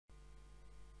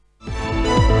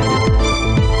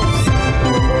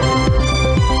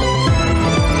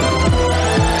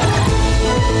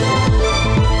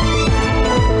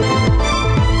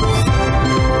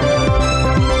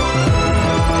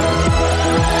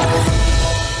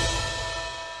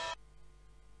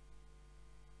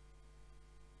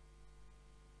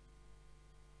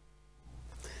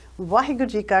Vaheguru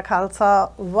Ji Ka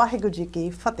Khalsa, Vaheguru Ji Ki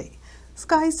Fateh.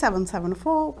 Sky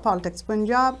 774, Politics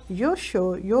Punjab, your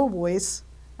show, your voice,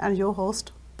 and your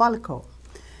host, Kaur.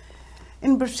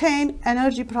 In Britain,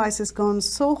 energy prices gone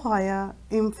so higher,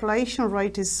 inflation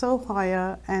rate is so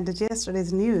higher, and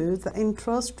yesterday's news, the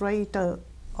interest rate of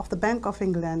the Bank of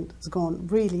England has gone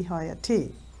really higher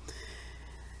too.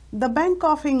 The Bank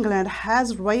of England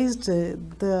has raised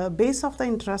the base of the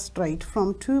interest rate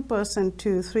from 2%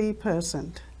 to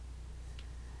 3%.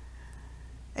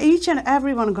 Each and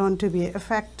everyone going to be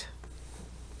affected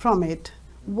from it.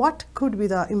 What could be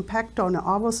the impact on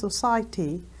our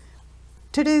society?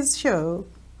 Today's show,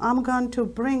 I'm going to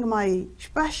bring my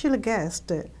special guest,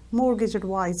 mortgage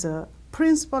advisor,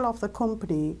 principal of the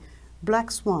company, Black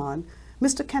Swan,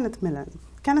 Mr. Kenneth Milne.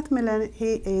 Kenneth Milne,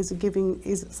 he is giving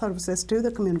his services to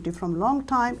the community from a long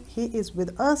time. He is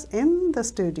with us in the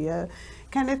studio.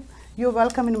 Kenneth, you're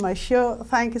welcome in my show.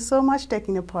 Thank you so much for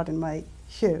taking a part in my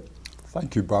show.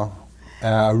 Thank you, Bar.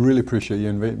 I really appreciate you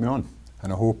inviting me on,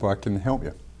 and I hope I can help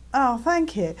you. Oh,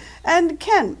 thank you. And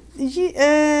Ken,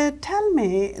 tell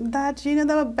me that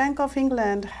the Bank of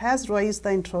England has raised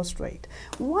the interest rate.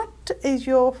 What is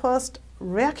your first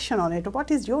reaction on it?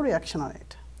 What is your reaction on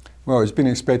it? Well, it's been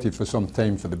expected for some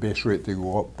time for the base rate to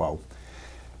go up, Paul.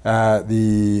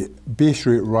 The base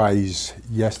rate rise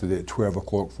yesterday at 12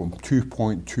 o'clock from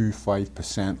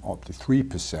 2.25% up to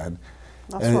 3%.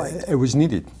 That's right. It was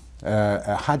needed.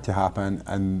 It had to happen,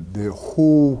 and the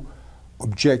whole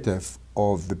objective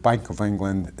of the Bank of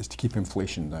England is to keep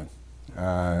inflation down.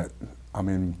 I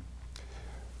mean,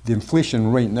 the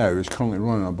inflation right now is currently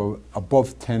running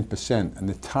above 10%, and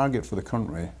the target for the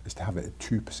country is to have it at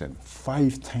 2%,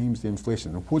 5 times the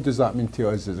inflation. And what does that mean to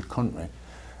us as a country?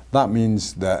 That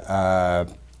means that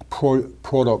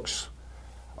products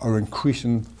are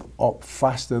increasing up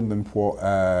faster than what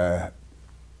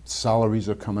salaries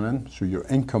are coming in, so your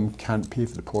income can't pay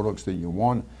for the products that you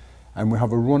want, and we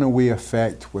have a runaway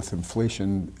effect with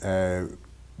inflation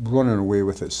running away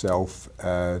with itself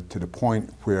to the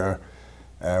point where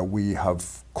we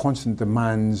have constant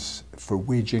demands for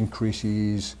wage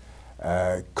increases,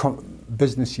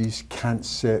 businesses can't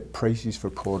set prices for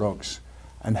products,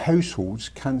 and households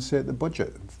can't set the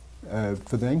budget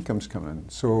for the incomes coming in.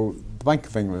 So the Bank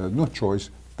of England had no choice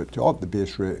but to up the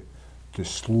base rate to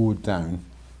slow down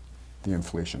the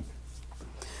inflation.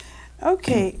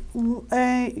 Okay,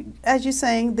 as you're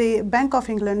saying, the Bank of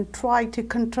England tried to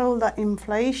control the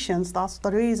inflations. That's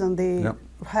the reason they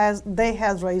has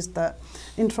raised the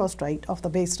interest rate of the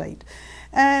base rate.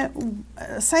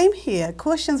 Same here.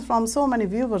 Questions from so many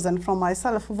viewers and from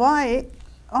myself. Why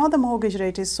are the mortgage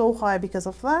rate is so high because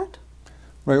of that?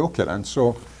 Right. Okay, then.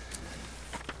 So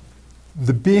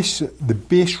the base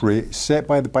rate set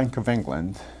by the Bank of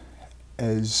England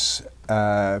is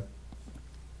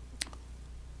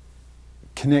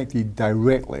connected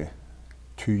directly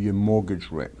to your mortgage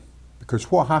rate,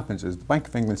 because what happens is the Bank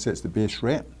of England sets the base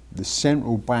rate, the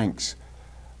central banks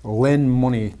lend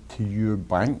money to your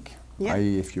bank,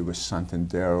 i.e. if you were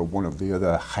Santander or one of the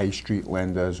other high street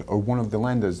lenders or one of the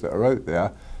lenders that are out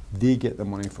there, they get the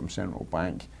money from central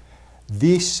bank.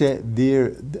 They get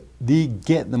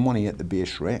the money at the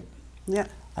base rate,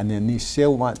 and then they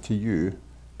sell that to you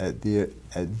at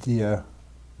their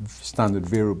standard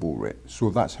variable rate. So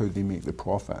that's how they make the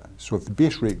profit. So if the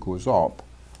base rate goes up,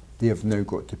 they have now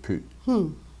got to put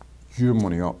your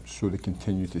money up so they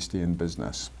continue to stay in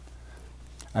business.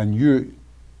 And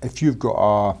if you've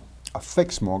got a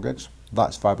fixed mortgage,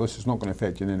 that's fabulous. It's not going to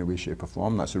affect you in any way, shape or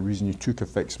form. That's the reason you took a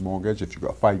fixed mortgage. If you've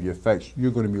got a 5-year fix, you're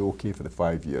going to be okay for the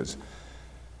 5 years.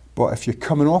 But if you're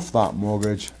coming off that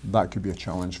mortgage, that could be a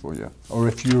challenge for you. Or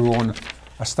if you're on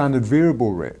a standard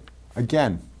variable rate,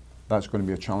 again, that's going to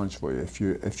be a challenge for you.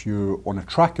 If you're on a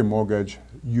tracker mortgage,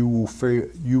 you will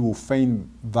find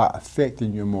that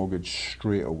affecting your mortgage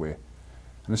straight away.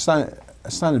 And a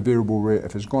standard variable rate,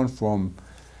 if it's gone from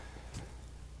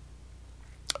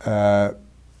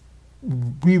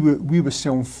we were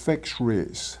selling fixed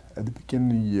rates at the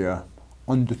beginning of the year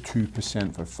under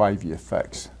 2% for a 5-year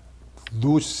fix.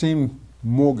 Those same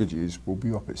mortgages will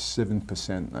be up at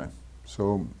 7% now.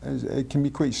 So it can be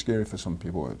quite scary for some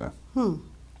people out there.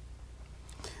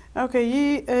 Okay,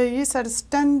 you said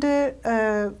standard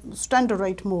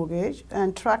rate mortgage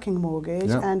and tracking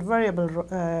mortgage and variable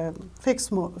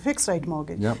fixed rate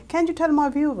mortgage. Can you tell my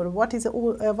viewer what is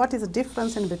the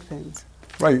difference in between?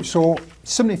 Right, so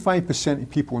 75% of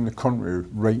people in the country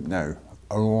right now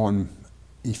are on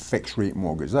a fixed rate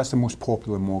mortgage. That's the most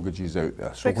popular mortgages out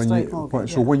there. So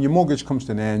when your mortgage comes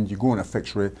to an end, you go on a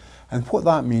fixed rate, and what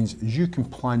that means is you can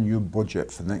plan your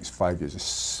budget for the next 5 years.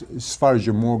 As far as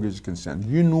your mortgage is concerned,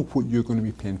 you know what you're going to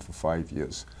be paying for 5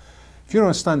 years. If you're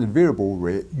on a standard variable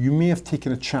rate, you may have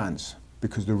taken a chance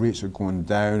because the rates are going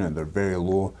down and they're very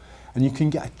low, and you can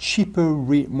get a cheaper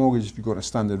rate mortgage if you've got a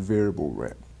standard variable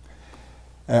rate.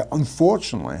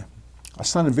 Unfortunately, a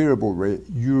standard variable rate,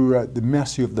 you're at the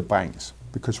mercy of the banks,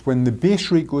 because when the base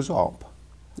rate goes up,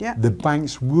 the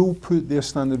banks will put their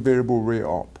standard variable rate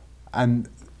up, and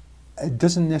it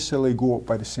doesn't necessarily go up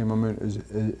by the same amount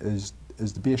as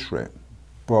the base rate,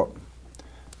 but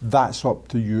that's up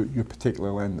to your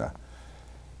particular lender.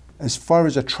 As far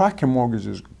as a tracker mortgage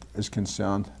is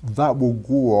concerned, that will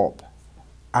go up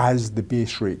as the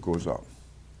base rate goes up,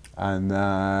 and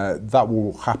that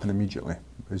will happen immediately.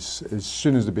 As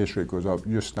soon as the base rate goes up,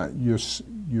 your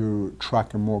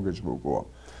tracker mortgage will go up.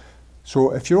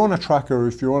 So if you're on a tracker or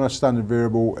if you're on a standard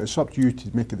variable, it's up to you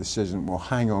to make a decision. Well,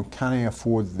 hang on, can I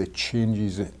afford the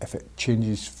changes if it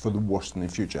changes for the worst in the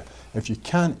future? If you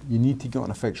can't, you need to get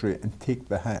on a fixed rate and take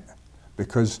the hit,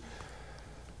 because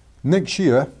next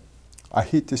year, I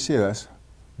hate to say this,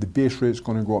 the base rate is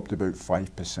going to go up to about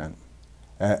 5%.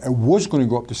 It was going to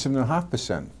go up to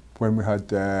 7.5%. when we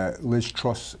had Liz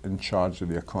Truss in charge of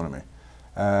the economy.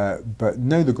 But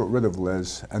now they've got rid of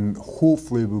Liz, and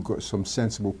hopefully we've got some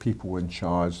sensible people in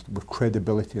charge with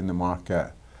credibility in the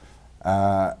market.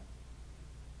 The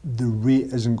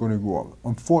rate isn't going to go up.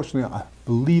 Unfortunately, I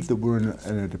believe that we're in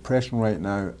a depression right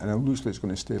now, and it looks like it's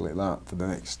going to stay like that for the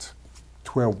next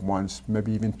 12 months,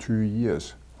 maybe even 2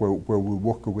 years, where we'll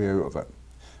work our way out of it.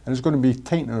 And it's going to be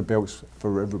tightening our belts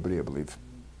for everybody, I believe.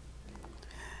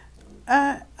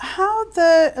 You're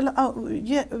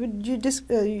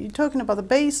talking about the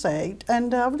base rate,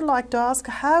 and I would like to ask,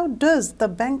 how does the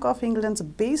Bank of England's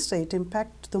base rate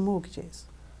impact the mortgages?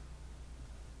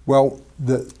 Well,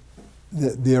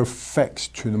 they're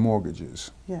fixed to the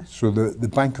mortgages. Yes. So the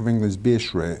Bank of England's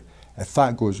base rate, if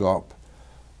that goes up,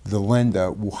 the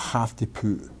lender will have to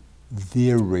put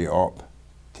their rate up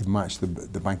to match the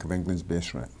Bank of England's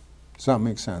base rate. Does that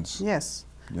make sense? Yes.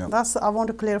 Yeah. That's, I want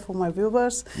to clear for my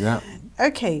viewers. Yeah.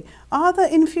 Okay. Are there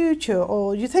in future,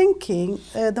 or you thinking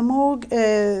the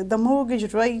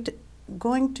mortgage rate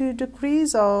going to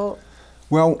decrease, or?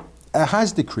 Well, it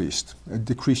has decreased. It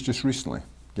decreased just recently.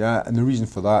 Yeah, and the reason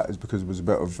for that is because there was a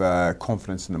bit of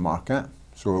confidence in the market.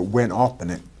 So it went up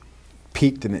and it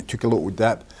peaked and it took a little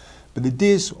dip. But the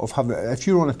days of having, if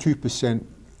you're on a 2%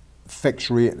 fixed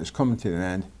rate and it's coming to an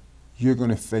end, you're going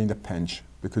to find a pinch,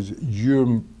 because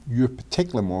your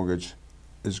particular mortgage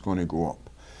is going to go up.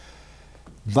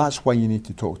 That's why you need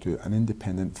to talk to an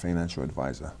independent financial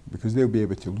advisor, because they'll be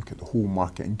able to look at the whole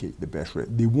market and get you the best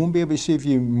rate. They won't be able to save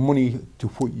you money to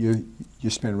what you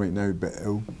spend right now, but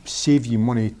it'll save you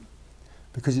money,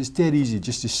 because it's dead easy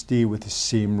just to stay with the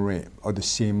same rate or the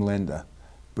same lender.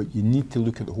 But you need to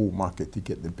look at the whole market to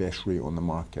get the best rate on the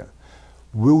market.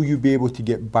 Will you be able to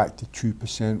get back to 2%,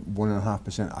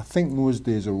 1.5%? I think those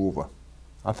days are over.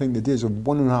 I think the days of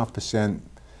 1.5%,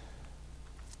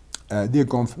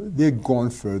 they're gone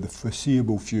for the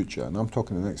foreseeable future, and I'm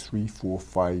talking the next 3, 4,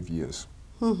 5 years.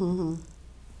 Mm-hmm.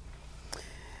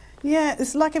 Yeah,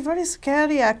 it's like a very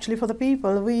scary actually for the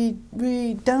people. We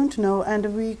don't know,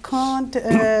 and we can't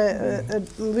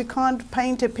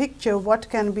paint a picture what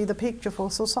can be the picture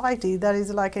for society. That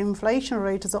is like inflation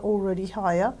rate is already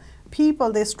higher.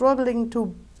 People, they're struggling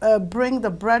to bring the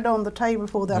bread on the table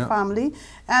for their family,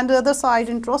 and the other side,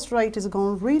 interest rate is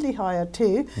going really higher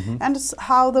too. And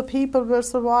how the people will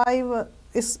survive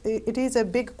it is a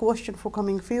big question for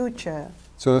coming future.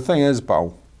 So the thing is,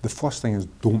 Bill, the first thing is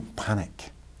don't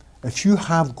panic. If you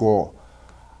have got,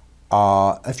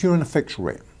 if you're in a fixed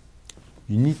rate,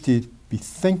 you need to be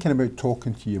thinking about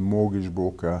talking to your mortgage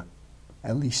broker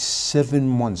at least 7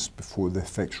 months before the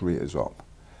fixed rate is up.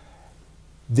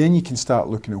 Then you can start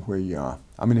looking at where you are.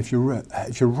 I mean, if you're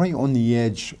right on the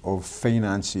edge of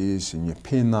finances and you're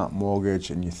paying that mortgage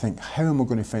and you think, how am I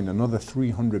going to find another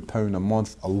 £300 a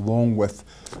month along with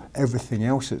everything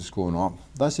else that's going up?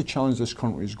 That's the challenge this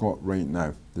country's got right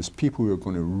now. There's people who are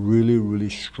going to really, really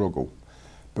struggle.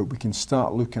 But we can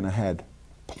start looking ahead,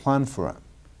 plan for it.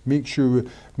 Make sure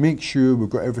we've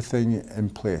got everything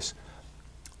in place.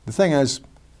 The thing is,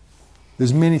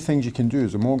 there's many things you can do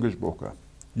as a mortgage broker.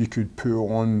 You could put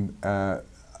on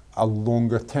a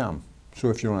longer term. So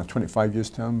if you're on a 25 years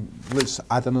term, let's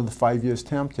add another 5 years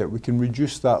term to it. We can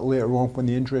reduce that later on when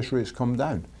the interest rates come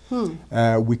down.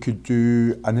 We could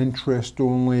do an interest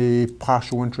only,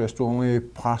 partial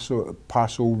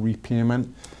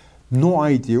repayment. Not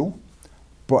ideal,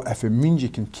 But if it means you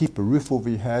can keep a roof over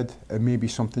your head, it may be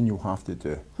something you'll have to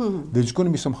do. There's going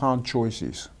to be some hard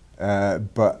choices,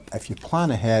 but if you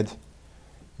plan ahead,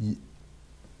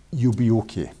 you'll be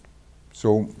okay.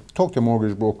 So talk to a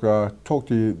mortgage broker, talk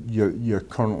to your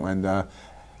current lender.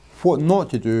 What not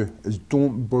to do is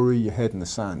don't bury your head in the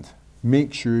sand.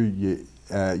 Make sure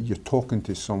you're talking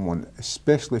to someone,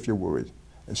 especially if you're worried.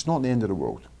 It's not the end of the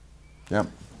world. Yeah.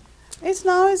 Is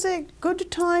a good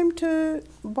time to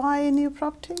buy a new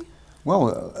property?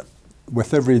 Well,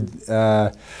 with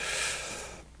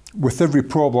every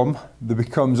problem, there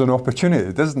becomes an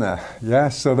opportunity, doesn't there? Yeah.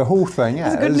 So the whole thing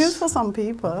is. It's good news for some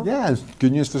people. Yeah, it's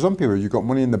good news for some people. You've got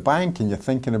money in the bank and you're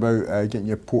thinking about getting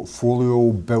your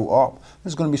portfolio built up.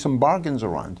 There's going to be some bargains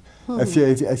around. If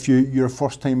you're a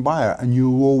first-time buyer and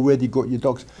you've already got your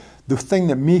ducks, the thing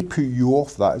that may put you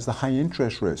off that is the high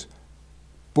interest rates.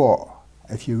 But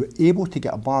if you're able to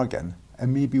get a bargain, it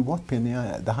may be worth paying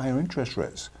the higher interest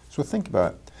rates. So think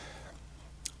about it.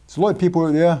 There's a lot of people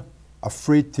out there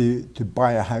afraid to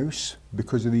buy a house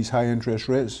because of these high interest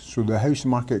rates. So the house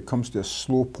market comes to a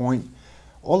slow point.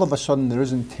 All of a sudden, there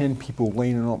isn't 10 people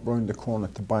lining up round the corner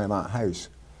to buy that house.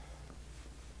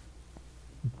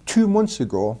 2 months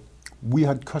ago, we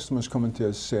had customers coming to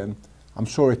us saying, I'm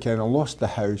sorry, Ken, I lost the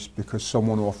house because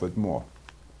someone offered more.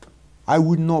 I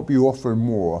would not be offering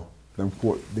more than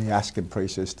what the asking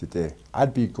price is today.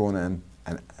 I'd be going in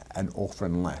and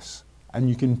offering less. And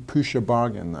you can push a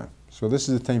bargain now. So this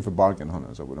is the time for bargain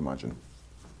hunters, I would imagine.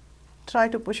 Try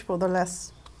to push for the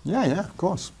less. Yeah, of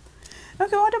course.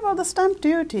 Okay, what about the stamp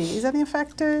duty? Is any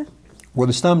factor? Well,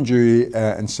 the stamp duty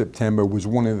in September was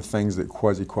one of the things that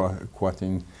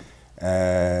quasi-quitting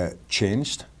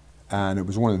changed, and it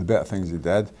was one of the better things they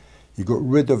did. You got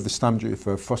rid of the stamp duty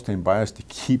for first-time buyers to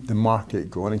keep the market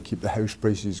going and keep the house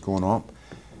prices going up.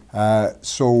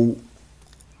 So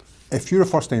if you're a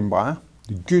first-time buyer,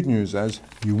 the good news is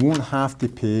you won't have to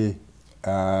pay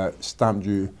stamp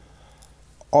duty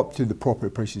up to the property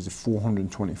prices of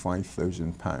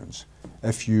 £425,000.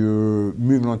 If you're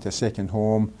moving on to a second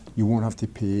home, you won't have to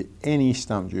pay any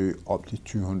stamp duty up to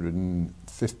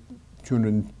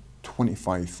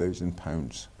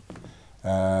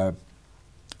 £225,000.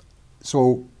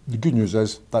 So the good news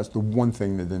is that's the one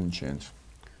thing that didn't change.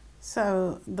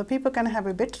 So the people can have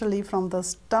a bit relief from the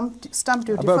stamp duty. A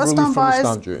bit relief from the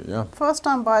stamp duty, yeah. First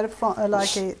time buyer,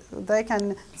 they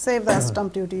can save their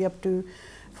stamp duty up to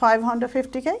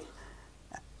 550k.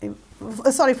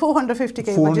 Sorry,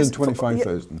 450k.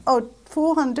 425,000. Oh,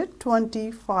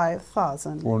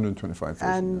 425,000. 425,000.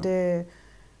 And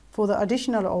for the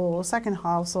additional or second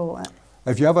house or.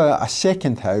 If you have a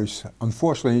second house,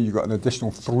 unfortunately, you've got an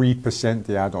additional 3%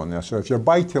 to add on there. So if you're a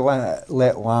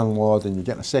buy-to-let landlord and you're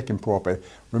getting a second property,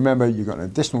 remember you've got an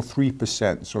additional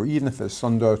 3%. So even if it's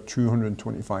under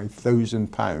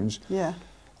 £225,000, yeah,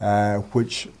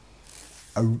 which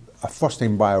a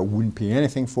first-time buyer wouldn't pay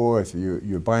anything for. If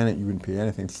you're buying it, you wouldn't pay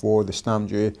anything for the stamp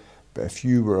duty. But if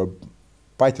you were a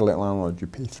buy-to-let landlord, you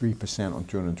pay 3% on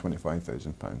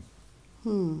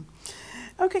 £225,000.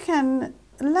 Okay, Ken.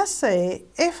 Let's say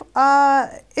if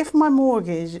my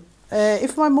mortgage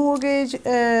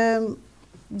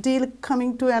deal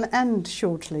coming to an end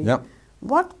shortly, yep,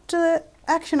 what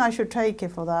action I should take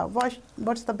for that?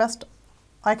 What's the best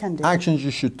I can do? Actions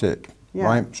you should take, yeah,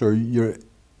 right? So your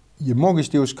mortgage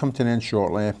deals come to an end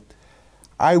shortly.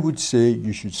 I would say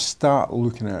you should start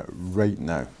looking at it right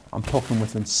now. I'm talking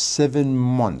within 7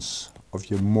 months of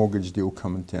your mortgage deal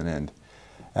coming to an end.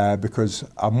 Because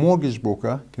a mortgage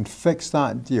broker can fix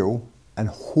that deal and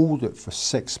hold it for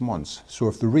 6 months. So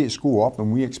if the rates go up,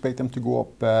 and we expect them to go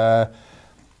up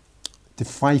to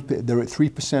 5%, they're at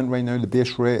 3% right now, the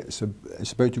base rate, it's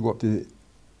about to go up to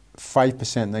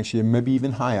 5% next year, maybe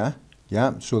even higher.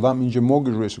 Yeah, so that means your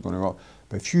mortgage rates are going to go up.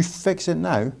 But if you fix it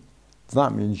now,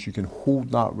 that means you can hold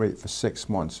that rate for 6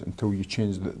 months until you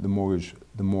change the mortgage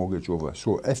over.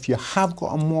 So if you have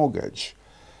got a mortgage,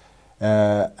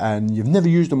 and you've never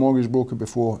used a mortgage broker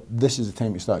before, this is the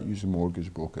time to start using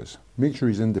mortgage brokers. Make sure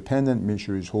he's independent, make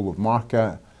sure he's whole of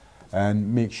market,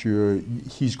 and make sure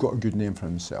he's got a good name for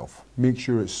himself. Make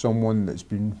sure it's someone that's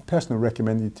been personally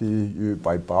recommended to you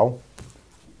by Bal,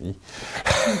 me,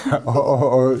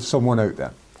 or someone out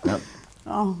there. Yeah.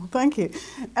 Oh, thank you.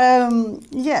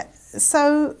 Yeah,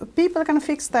 so people can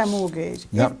fix their mortgage.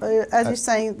 Yep. If, as you're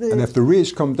saying, and if the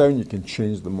rates come down, you can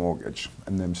change the mortgage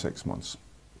in them 6 months.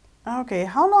 Okay,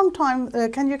 how long time,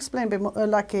 can you explain a bit more,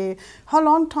 how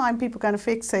long time people can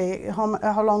fix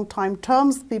how long time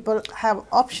terms people have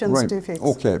options to fix?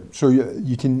 Okay, so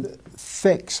you can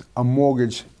fix a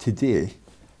mortgage today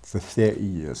for 30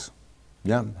 years.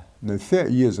 Yeah, Now,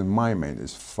 30 years in my mind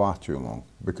is far too long,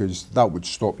 because that would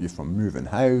stop you from moving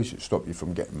house, it'd stop you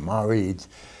from getting married.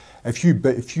 If you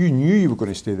knew you were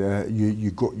going to stay there,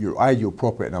 you got your ideal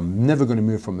property, and I'm never going to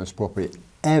move from this property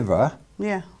ever.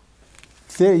 Yeah.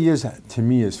 30 years to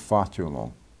me is far too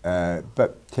long.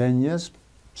 But 10 years,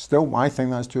 still, I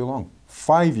think that's too long.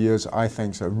 5 years, I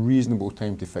think, is a reasonable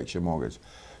time to fix your mortgage.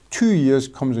 2 years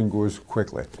comes and goes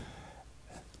quickly.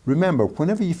 Remember,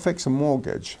 whenever you fix a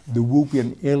mortgage, there will be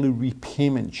an early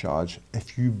repayment charge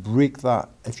if you break that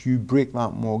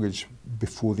mortgage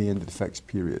before the end of the fixed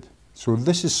period. So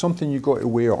this is something you've got to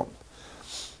weigh up.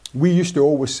 We used to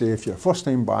always say, if you're a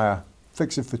first-time buyer,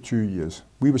 fix it for 2 years.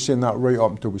 We were saying that right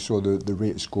up until we saw the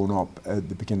rates going up at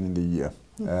the beginning of the year.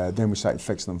 Then we started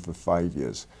fixing them for 5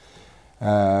 years.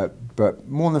 But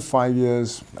more than 5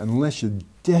 years, unless you're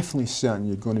definitely certain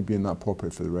you're going to be in that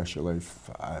property for the rest of your life,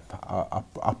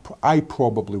 I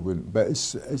probably wouldn't. But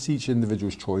it's each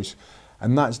individual's choice,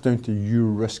 and that's down to your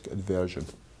risk aversion.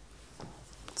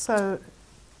 So,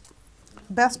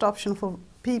 best option for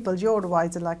people, your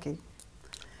advice, Lucky?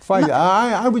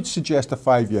 I would suggest a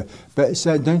 5 year, but it's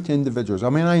down to individuals.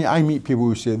 I mean, I meet people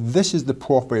who say, this is the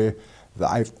property that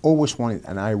I've always wanted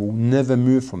and I will never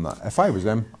move from that. If I was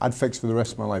them, I'd fix for the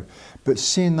rest of my life. But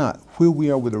saying that, where we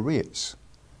are with the rates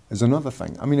is another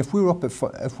thing. I mean, if we're up at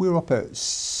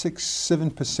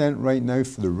 6-7% right now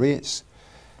for the rates,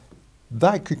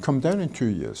 that could come down in 2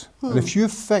 years. And if you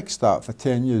fix that for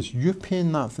 10 years, you're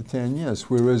paying that for 10 years.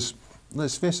 Whereas,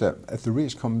 let's face it, if the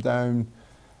rates come down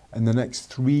in the next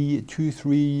 3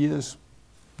 years,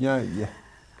 yeah.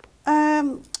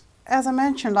 As I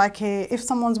mentioned, like if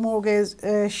someone's mortgage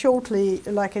shortly,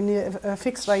 like a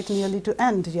fixed rate nearly to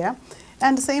end, yeah,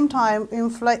 and at the same time,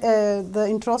 the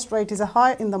interest rate is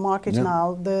high in the market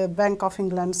now. The Bank of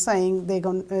England saying they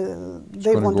want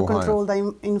to control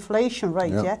the inflation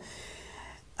rate, yeah.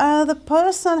 The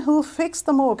person who fixed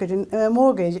the mortgage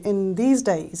in these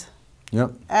days,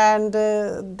 and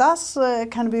thus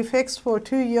can be fixed for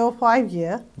 2 year or 5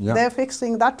 year. They're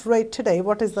fixing that rate today.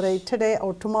 What is the rate today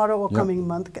or tomorrow or coming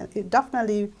month? It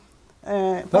definitely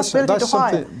possibility to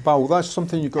hire. That's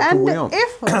something you've got to weigh on.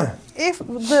 If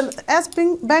as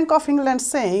Bank of England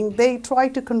saying they try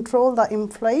to control the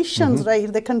inflation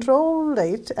rate, the control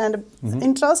rate, and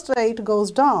interest rate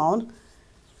goes down,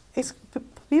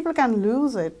 people can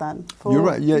lose it then. You're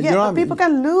right. Yeah, people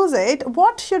can lose it.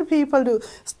 What should people do?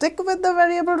 Stick with the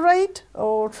variable rate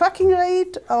or tracking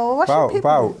rate, or what should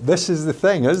people do? This is the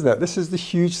thing, isn't it? This is the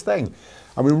huge thing.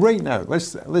 I mean, right now,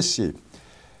 let's see.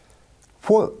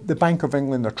 What the Bank of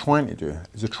England are trying to do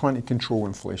is they're trying to control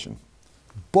inflation.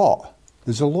 But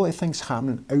there's a lot of things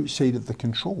happening outside of the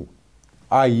control,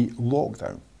 i.e.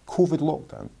 lockdown, COVID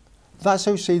lockdown. That's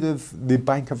outside of the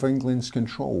Bank of England's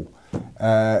control.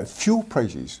 Fuel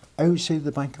prices outside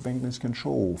the Bank of England's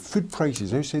control. Food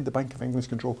prices outside the Bank of England's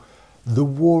control. The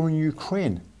war in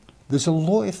Ukraine. There's a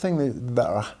lot of things that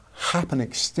are happening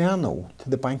external to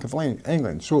the Bank of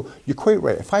England. So you're quite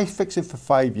right. If I fix it for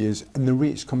 5 years and the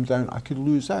rates come down, I could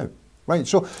lose out. Right?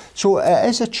 So it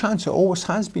is a chance. It always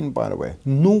has been, by the way.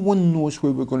 No one knows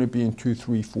where we're going to be in 2,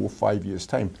 3, 4, 5 years'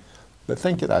 time. But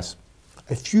think of this.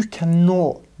 If you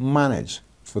cannot manage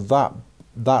for that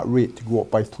rate to go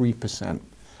up by 3%,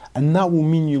 and that will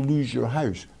mean you lose your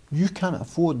house, you can't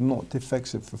afford not to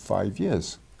fix it for 5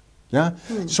 years. Yeah?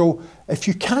 So if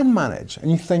you can manage and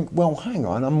you think, well, hang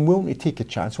on, I'm willing to take a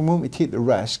chance, I'm willing to take the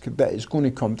risk that it's going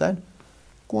to come down,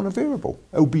 go on a variable.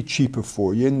 It'll be cheaper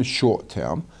for you in the short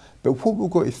term, but what we've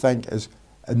got to think is,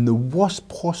 in the worst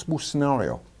possible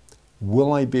scenario,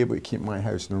 will I be able to keep my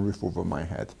house and a roof over my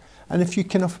head? And if you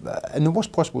can, in the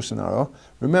worst possible scenario,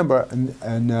 remember in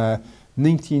the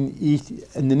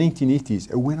 1980s,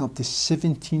 it went up to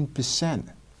 17%.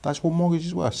 That's what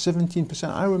mortgages were, 17%.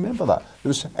 I remember that.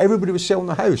 Everybody was selling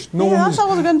the house. That's what I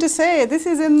was going to say. This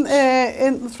is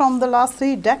from the last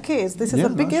 3 decades. This is the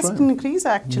biggest increase,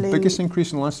 actually. The biggest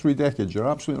increase in the last 3 decades. You're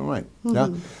absolutely right. Yeah.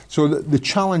 So the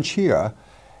challenge here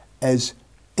is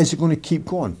it going to keep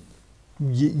going?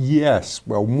 Yes.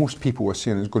 Well, most people are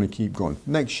saying it's going to keep going.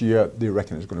 Next year, they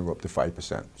reckon it's going to go up to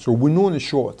 5%. So we know in the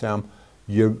short term,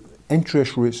 your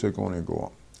interest rates are going to go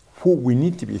up. What we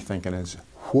need to be thinking is,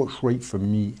 what's right for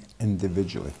me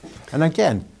individually? And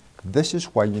again, this is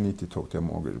why you need to talk to a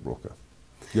mortgage broker.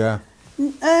 Yeah.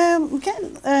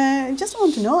 Just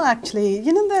want to know, actually,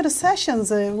 you know, the recessions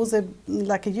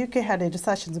like a UK had a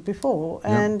recessions before,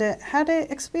 and had a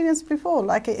experience before.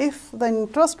 Like if the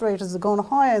interest rate is going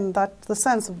higher, in that the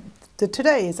sense of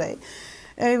today is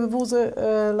was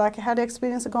like had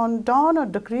experience gone down or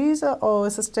decrease, or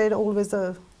is it stayed always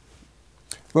a?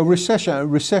 Well,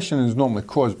 recession is normally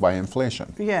caused by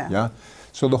inflation. Yeah.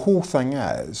 So the whole thing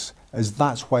is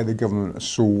that's why the government is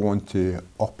so want to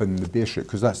up in the base rate,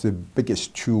 because that's the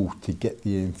biggest tool to get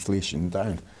the inflation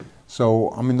down.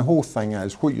 So, I mean, the whole thing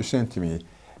is, what you're saying to me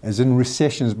is, in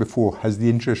recessions before, has the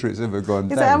interest rates ever gone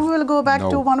down? Is it ever will go back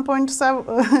to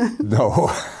 1.7? No,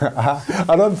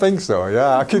 I don't think so.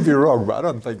 Yeah, I could be wrong, but I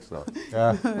don't think so.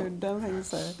 Yeah. Don't think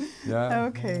so. Yeah.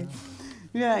 Okay.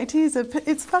 Yeah, it is.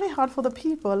 It's very hard for the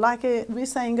people. Like we're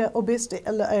saying, obesity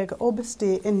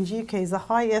in UK is the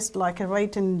highest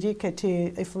rate in UK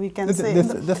too, if we can say.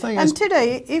 The thing and is,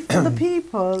 today, if the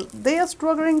people, they are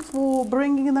struggling for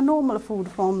bringing in the normal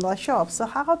food from the shops, so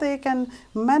how they can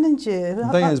manage it?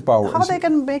 How they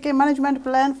can make a management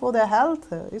plan for their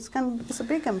health? It's a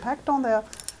big impact on their.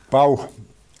 Well,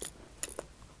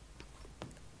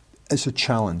 it's a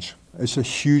challenge. It's a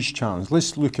huge challenge.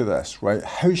 Let's look at this, right?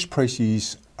 House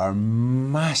prices are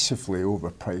massively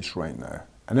overpriced right now,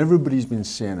 and everybody's been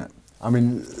saying it. I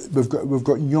mean, we've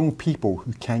got young people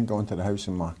who can't go into the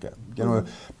housing market. You know,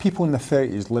 people in their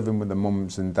 30s living with their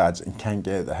mums and dads and can't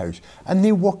get out of the house, and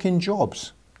they work in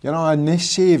jobs. You know, and they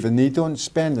save and they don't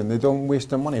spend and they don't waste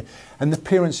their money. And the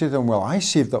parents say to them, "Well, I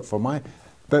saved up for my,"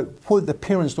 but what the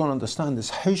parents don't understand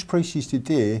is house prices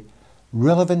today,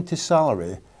 relevant to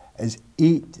salary, is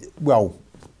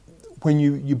when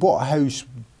you bought a house,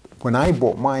 when I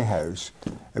bought my house,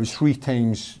 it was 3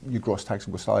 times your gross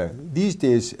taxable salary. These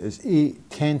days, it's 8,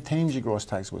 10 times your gross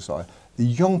taxable salary. The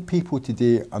young people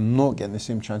today are not getting the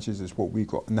same chances as what we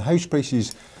got. And the house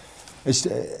prices, it's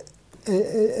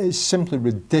simply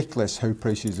ridiculous how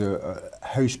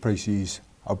house prices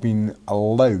are being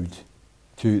allowed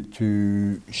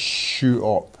to shoot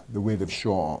up the way they've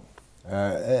shot up.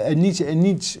 It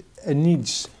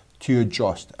needs to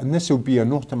adjust, and this will be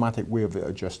an automatic way of it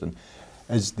adjusting.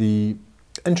 As the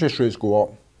interest rates go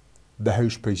up, the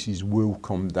house prices will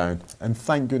come down, and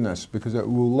thank goodness, because it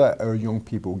will let our young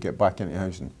people get back into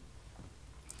housing.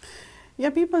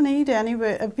 Yeah, people need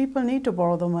people need to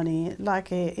borrow the money.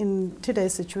 Like in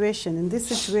today's situation, in this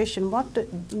situation,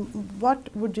 what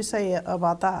would you say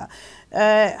about that?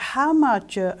 How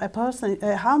much should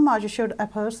a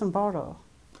person borrow?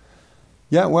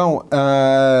 Yeah, well,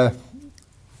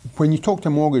 when you talk to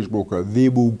a mortgage broker, they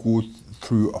will go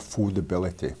through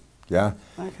affordability, yeah?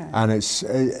 Okay. And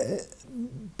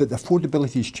but the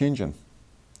affordability is changing.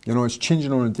 You know, it's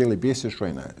changing on a daily basis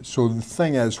right now. So the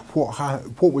thing is,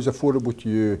 what was affordable to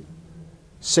you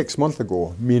 6 months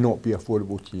ago may not be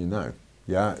affordable to you now,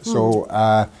 yeah? So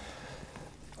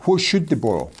what should they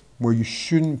borrow? Well, you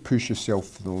shouldn't push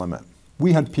yourself to the limit.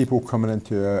 We had people coming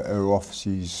into our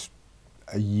offices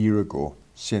a year ago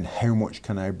saying, "How much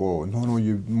can I borrow?" No,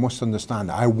 you must understand,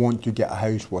 I want to get a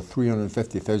house worth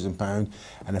 £350,000,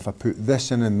 and if I put this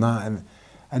in and that in,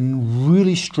 and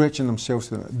really stretching themselves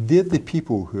to them, they're the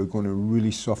people who are going to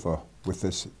really suffer with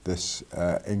this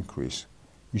increase.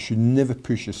 You should never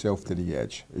push yourself to the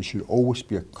edge. It should always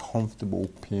be a comfortable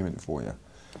payment for you.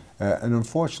 And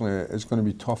unfortunately, it's going to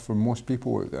be tough for most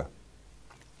people out there.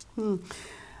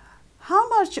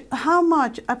 How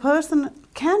much a person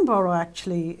can borrow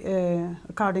actually,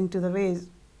 according to the ways?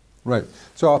 Right.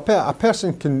 So a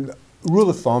person can, rule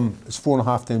of thumb is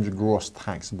 4.5 times your gross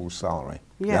taxable salary.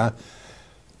 Yeah.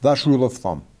 That's rule of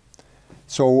thumb.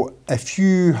 So if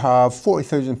you have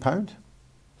 £40,000,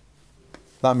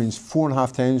 that means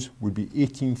 4.5 times would be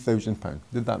 £18,000.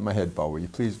 Did that in my head, Bal? Were you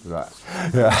pleased with that?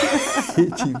 Yeah.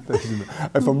 18,000.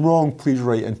 If I'm wrong, please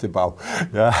write into Bal.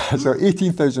 Yeah. So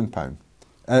 £18,000.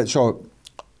 So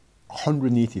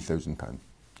 £180,000,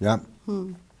 yeah?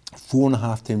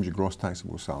 4.5 times your gross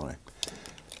taxable salary.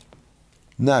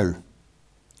 Now,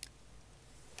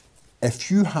 if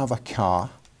you have a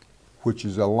car, which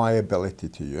is a liability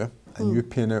to you, and you're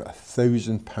paying out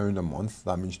 £1,000 a month,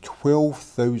 that means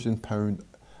 £12,000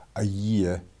 a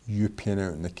year you're paying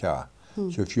out in the car.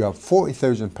 So if you have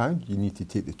 £40,000, you need to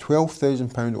take the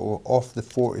 £12,000 off the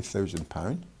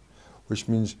 £40,000, which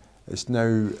means it's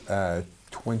now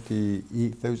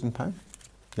 £28,000,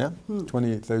 yeah,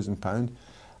 £28,000,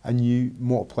 and you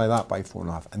multiply that by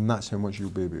 4.5, and that's how much you'll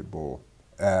be able to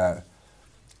borrow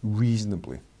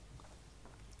reasonably.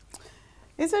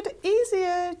 Is it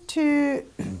easier to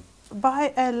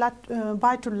buy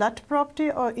to let property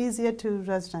or easier to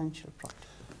residential property?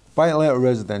 Buy to let or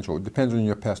residential, it depends on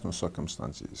your personal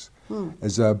circumstances.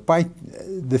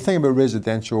 The thing about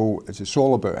residential is it's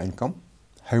all about income,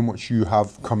 how much you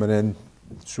have coming in,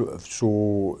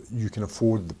 so you can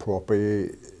afford the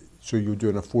property, so you do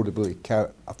an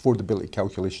affordability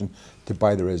calculation to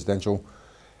buy the residential.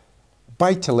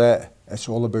 Buy to let, it's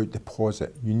all about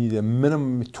deposit. You need a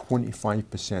minimum of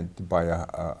 25% to buy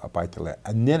a buy to let,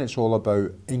 and then it's all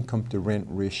about income to rent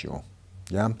ratio.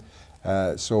 Yeah,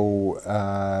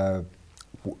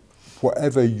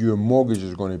 Whatever your mortgage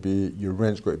is going to be, your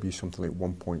rent's going to be something like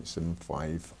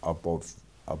 1.75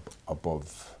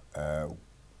 above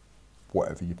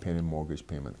whatever you're paying in mortgage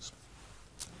payments,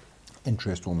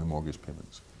 interest-only mortgage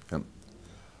payments. Yep.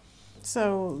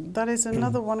 So that is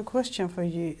another one question for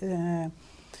you.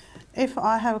 If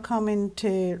I have come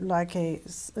into like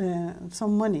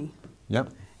some money,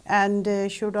 yep, and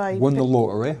should I won the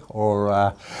lottery or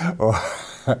yeah.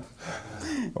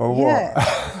 what?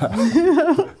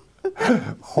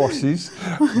 Horses.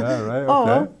 Yeah, right. Okay.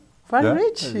 Oh, very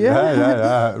rich.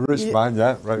 Yeah. Rich man.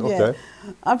 Yeah, right. Yeah. Okay.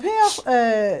 I pay off.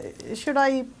 Should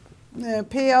I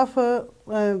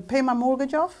pay my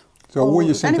mortgage off? So what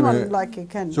you're saying to me? Like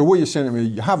can. So what you're saying to me?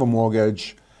 You have a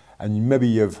mortgage, and maybe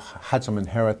you've had some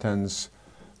inheritance.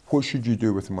 What should you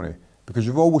do with the money? Because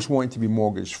you've always wanted to be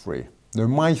mortgage free. Now,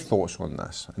 my thoughts on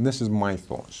this, and this is my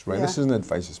thoughts, right? Yeah. This isn't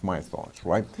advice, it's my thoughts,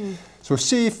 right? So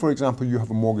say, for example, you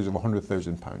have a mortgage of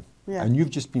 £100,000, and you've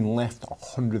just been left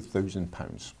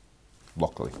 £100,000,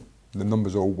 luckily. The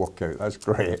numbers all work out, that's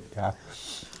great, yeah?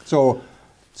 So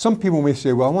some people may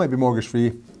say, well, I want to be mortgage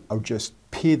free, I'll just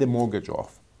pay the mortgage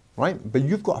off, right? But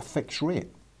you've got a fixed rate,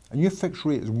 and your fixed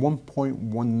rate is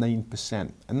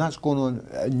 1.19%, and that's going on,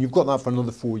 and you've got that for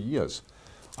another 4 years.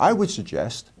 I would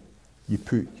suggest you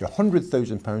put your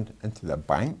 £100,000 into the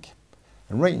bank,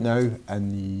 and right now in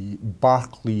the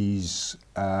Barclays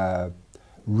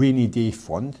rainy day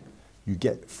fund, you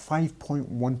get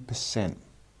 5.1%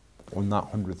 on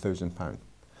that £100,000.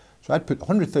 So I'd put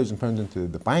 £100,000 into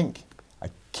the bank, I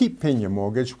keep paying your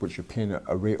mortgage, which you're paying at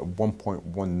a rate of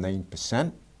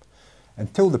 1.19%,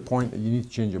 until the point that you need to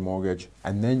change your mortgage,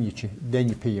 and then you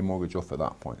pay your mortgage off at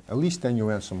that point. At least then you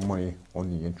earn some money on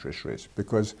the interest rates,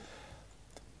 because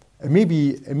it may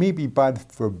be bad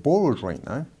for borrowers right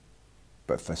now,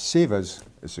 but for savers,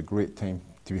 it's a great time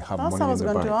to have money in the bank. That's what I was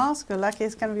going to ask you. Like,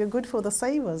 it's going to be good for the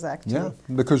savers, actually. Yeah,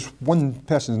 because one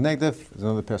person's negative, is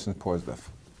another person's positive.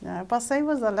 Yeah, but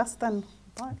savers are less than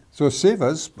that. So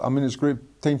savers, I mean, it's a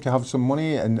great time to have some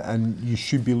money, and you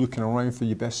should be looking around for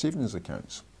your best savings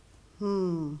accounts.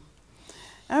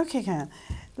 Okay, Ken.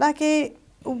 Like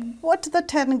what the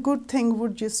 10 good thing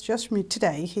would you suggest me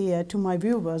today here to my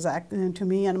viewers, to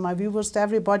me and my viewers, to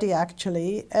everybody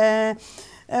actually,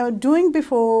 doing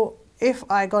before, if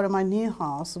I got my new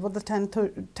house, what the 10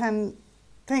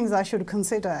 things I should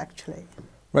consider actually?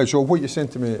 Right, so what you're saying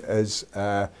to me is,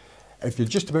 if you're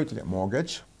just about to get a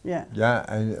mortgage,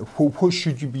 and what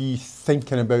should you be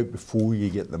thinking about before you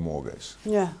get the mortgage?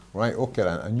 Yeah. Right, okay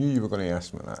then, I knew you were going to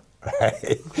ask me that.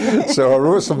 Right. So I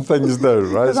wrote some things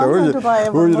down, right? So I'm going to buy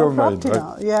you don't mind, right?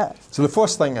 now. Yeah. So the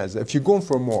first thing is, if you're going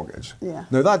for a mortgage,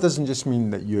 now that doesn't just mean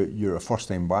that you're a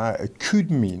first-time buyer. It could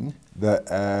mean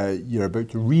that you're about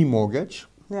to remortgage,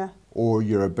 or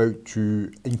you're about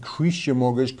to increase your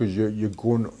mortgage because you're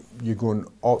going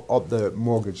up the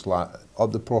mortgage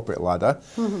up the property ladder.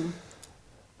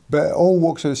 But it all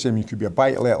works out the same. You could be a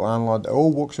buy-to-let landlord. It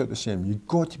all works out the same. You've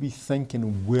got to be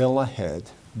thinking well ahead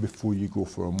before you go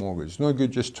for a mortgage. It's no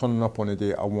good just turning up on a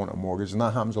day, I want a mortgage, and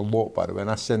that happens a lot, by the way,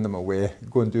 and I send them away,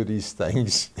 go and do these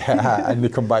things, and they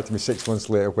come back to me 6 months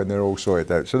later when they're all sorted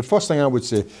out. So the first thing I would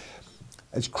say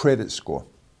is credit score.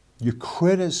 Your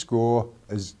credit score,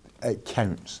 it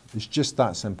counts. It's just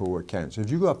that simple, it counts. If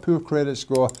you've got a poor credit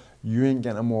score, you ain't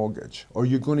getting a mortgage, or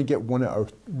you're going to get one at a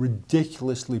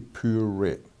ridiculously poor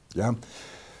rate, yeah?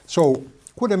 So,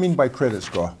 what do I mean by credit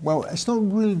score? Well, it's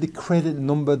not really the credit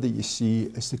number that you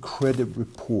see, it's the credit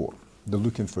report. They're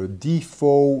looking for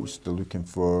defaults, they're looking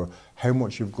for how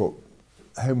much you've got,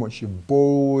 how much you've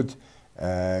borrowed,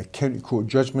 county court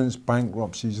judgments,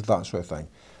 bankruptcies, that sort of thing.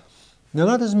 Now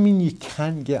that doesn't mean you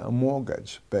can't get a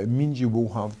mortgage, but it means you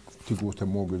will have to go to a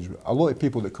mortgage. A lot of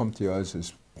people that come to us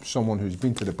is someone who's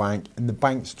been to the bank and the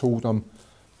bank's told them,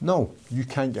 no, you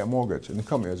can't get a mortgage. And they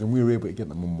come to us and we're able to get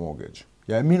them a mortgage.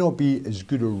 Yeah, it may not be as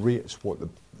good a rate as what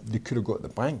they could have got at the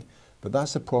bank, but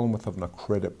that's the problem with having a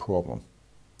credit problem.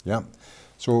 Yeah.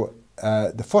 So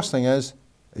the first thing is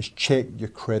check your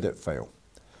credit file.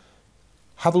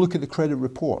 Have a look at the credit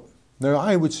report. Now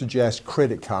I would suggest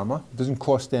Credit Karma. It doesn't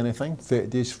cost anything, 30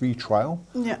 days free trial.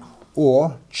 Yeah.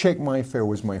 Or Check My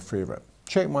File is my favourite.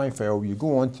 Check My File, you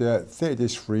go onto it, 30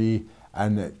 days free,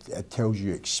 and it tells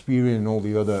you Experian and all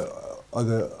the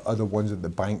other ones that the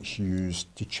banks use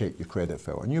to check your credit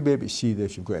file, and you'll be able to see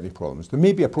if you've got any problems. There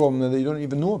may be a problem that you don't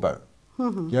even know about.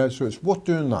 Yeah, so it's worth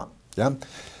doing that. Yeah.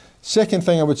 Second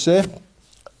thing I would say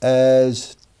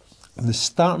is the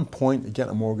starting point to get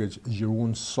a mortgage is your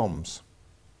own sums.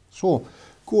 So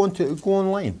go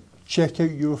online, check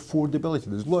out your affordability.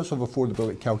 There's lots of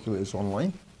affordability calculators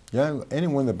online. Yeah, any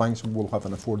one of the banks will have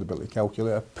an affordability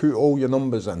calculator. Put all your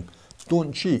numbers in.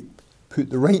 Don't cheat. Put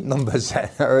the right numbers in,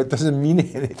 or it doesn't mean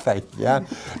anything. Yeah.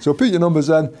 So put your numbers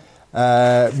in.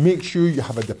 Make sure you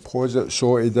have a deposit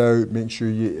sorted out. Make sure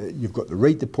you've got the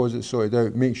right deposit sorted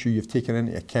out. Make sure you've taken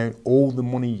into account all the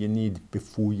money you need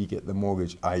before you get the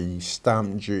mortgage, i.e.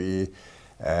 stamp duty,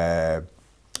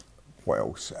 what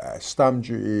else? Stamp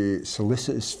duty,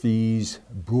 solicitors' fees,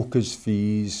 brokers'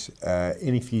 fees,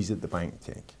 any fees that the bank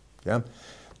take. Yeah,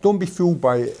 don't be fooled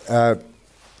by.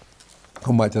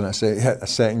 Come back to that a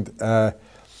second.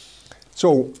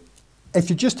 So, if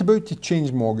you're just about to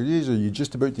change mortgages or you're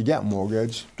just about to get a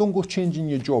mortgage, don't go changing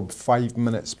your job 5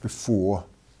 minutes before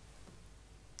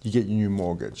you get your new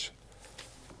mortgage.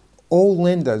 All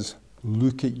lenders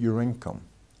look at your income.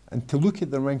 And to look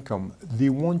at their income, they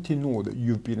want to know that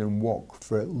you've been in work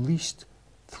for at least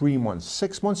 3 months.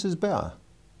 6 months is better.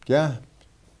 Yeah?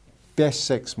 Best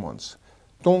 6 months.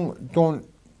 Don't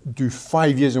do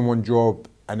 5 years in one job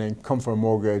and then come for a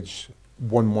mortgage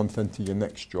 1 month into your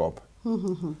next job.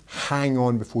 Hang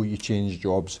on before you change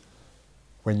jobs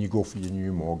when you go for your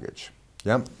new mortgage.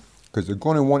 Yeah? Because they're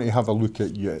going to want to have a look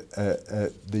at you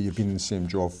that you've been in the same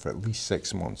job for at least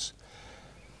 6 months.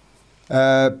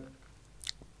 The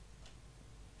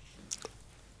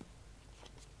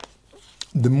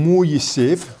more you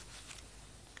save,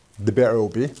 the better it'll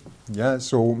be. Yeah,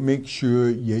 so make sure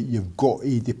you've got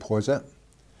a deposit.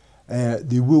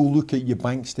 They will look at your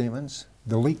bank statements.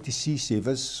 They like to see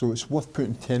savers, so it's worth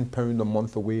putting £10 a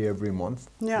month away every month.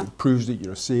 Yeah. It proves that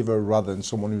you're a saver rather than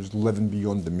someone who's living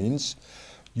beyond the means.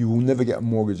 You will never get a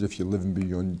mortgage if you're living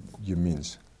beyond your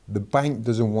means. The bank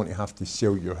doesn't want to have to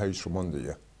sell your house from under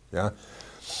you. Yeah.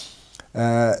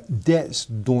 Debts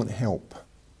don't help.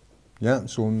 Yeah.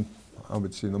 So I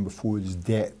would say number 4 is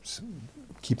debts.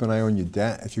 Keep an eye on your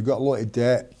debt. If you've got a lot of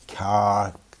debt,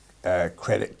 car,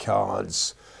 credit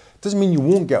cards, doesn't mean you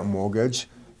won't get a mortgage,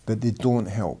 but they don't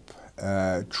help.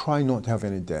 Try not to have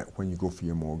any debt when you go for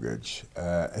your mortgage.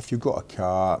 If you've got a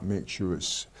car, make sure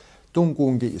don't go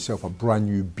and get yourself a brand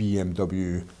new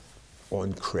BMW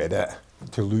on credit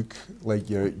to look like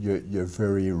you're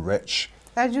very rich.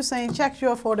 As you're saying, check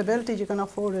your affordability, you can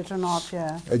afford it or not,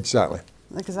 yeah. Exactly.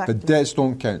 Exactly. The debts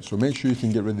don't count, so make sure you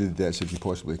can get rid of the debts if you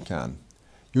possibly can.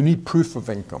 You need proof of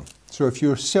income. So if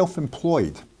you're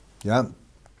self-employed, yeah,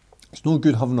 it's no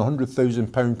good having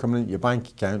 £100,000 coming into your bank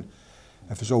account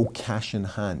if it's all cash in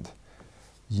hand.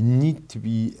 You need to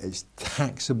be, it's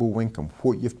taxable income,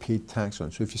 what you've paid tax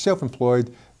on. So if you're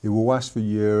self-employed, they will ask for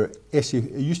your it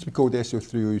used to be called SO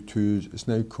 302s, it's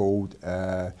now called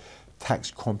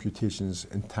tax computations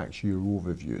and tax year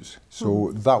overviews.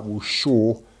 So that will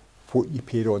show what you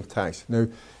paid on tax. Now,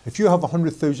 if you have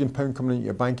 £100,000 coming into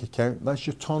your bank account, that's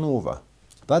your turnover.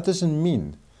 That doesn't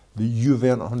mean that you've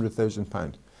earned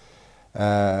 £100,000.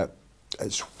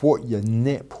 It's what your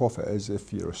net profit is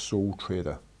if you're a sole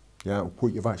trader. Yeah,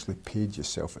 what you've actually paid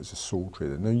yourself as a sole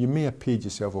trader. Now, you may have paid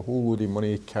yourself a whole load of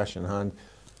money, cash in hand.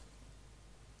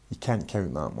 You can't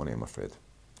count that money, I'm afraid.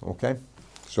 Okay?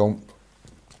 So,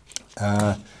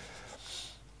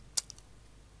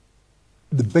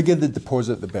 the bigger the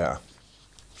deposit, the better.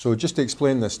 So just to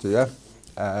explain this to you,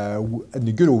 in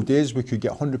the good old days, we could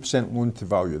get 100% loan to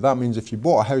value. That means if you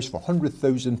bought a house for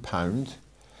 £100,000,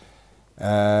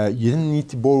 you didn't need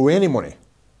to borrow any money.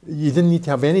 You didn't need to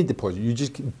have any deposit. You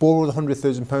just borrowed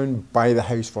 £100,000, buy the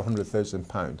house for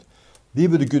 £100,000. They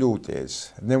were the good old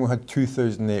days. And then we had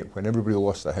 2008 when everybody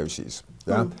lost their houses.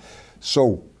 Yeah?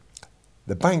 So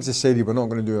the banks decided we're not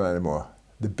going to do that anymore.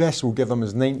 The best we'll give them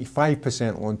is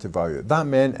 95% loan to value. That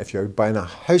meant if you're buying a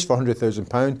house for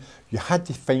 £100,000, you had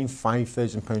to find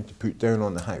 £5,000 to put down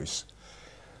on the house.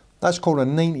 That's called a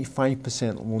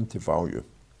 95% loan to value.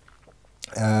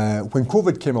 When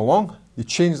COVID came along, they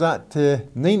changed that to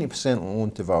 90% loan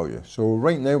to value. So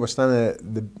right now we're standing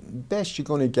at the best you're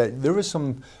going to get. There is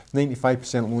some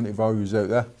 95% loan to values out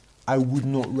there. I would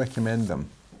not recommend them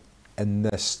in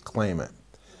this climate.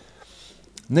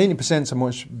 90% is a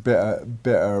much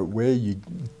better way. You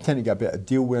tend to get a better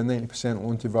deal with a 90%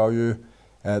 loan to value.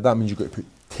 That means you've got to put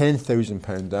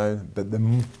 £10,000 down, but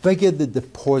the bigger the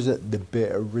deposit, the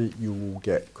better rate you will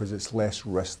get because it's less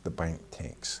risk the bank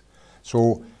takes.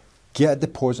 So get a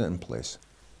deposit in place.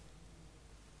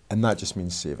 And that just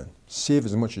means saving. Save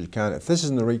as much as you can. If this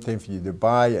isn't the right time for you to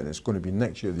buy and it's going to be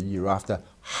next year or the year after,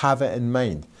 have it in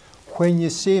mind. When you're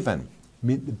saving,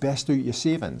 make the best out of your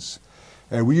savings.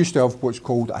 We used to have what's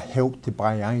called a Help to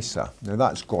Buy ISA. Now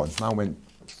that's gone. That went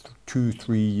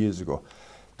 2-3 years ago.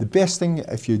 The best thing,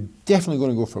 if you're definitely going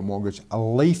to go for a mortgage, a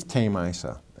lifetime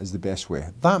ISA is the best way.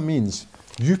 That means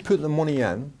you put the money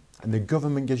in and the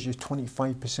government gives you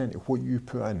 25% of what you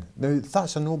put in. Now,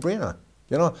 that's a no-brainer.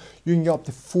 You know, you can get up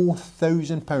to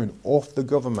 £4,000 off the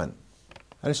government.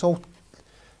 And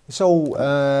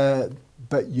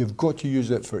but you've got to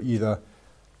use it for either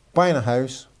buying a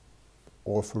house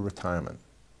or for retirement.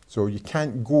 So you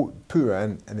can't go put it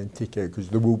in and then take it out, because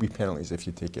there will be penalties if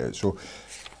you take it out. So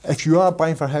if you are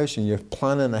buying for a house and you're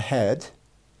planning ahead,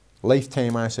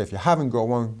 lifetime ISA, if you haven't got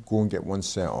one, go and get one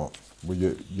set up with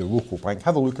your local bank.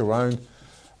 Have a look around.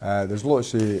 There's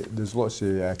lots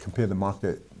of compare the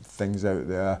market things out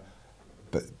there,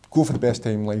 but go for the best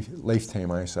time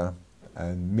lifetime ISA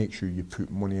and make sure you put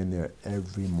money in there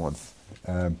every month.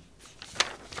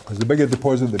 Because the bigger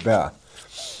deposit, the better.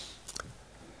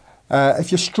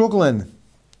 If you're struggling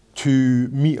to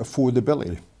meet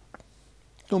affordability,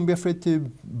 don't be afraid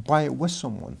to buy it with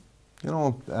someone. You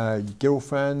know,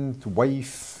 girlfriend,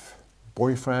 wife,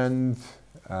 boyfriend,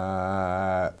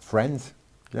 friend.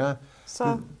 Yeah.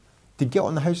 So to get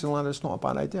on the housing ladder, it's not a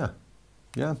bad idea.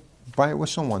 Yeah. Buy it with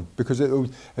someone, because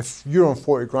if you're on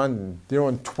 40 grand and they're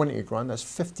on 20 grand, that's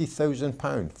 £50,000,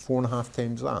 4.5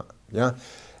 times that. Yeah.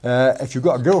 If you've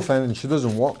got a girlfriend and she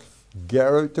doesn't work, get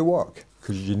her out to work,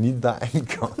 because you need that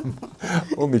income.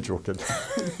 Only joking.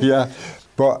 Yeah.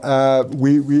 But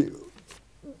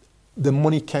the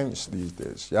money counts these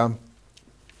days. Yeah.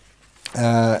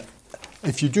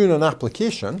 If you're doing an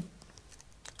application,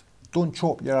 don't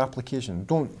chop your application.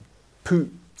 Don't put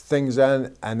things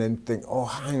in and then think, oh,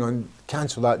 hang on,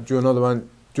 cancel that, do another one,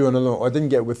 do another one. I didn't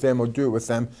get it with them, I'll do it with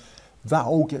them. That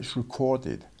all gets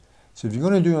recorded. So if you're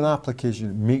going to do an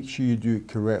application, make sure you do it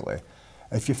correctly.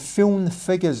 If you're filling the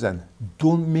figures in,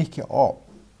 don't make it up.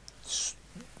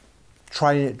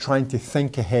 Trying to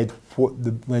think ahead what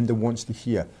the lender wants to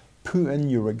hear. Put in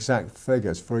your exact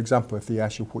figures. For example, if they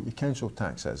ask you what your council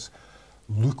tax is,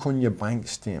 look on your bank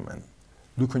statement.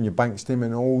 Look on your bank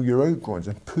statement and all your outgoings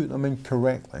and put them in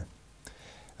correctly.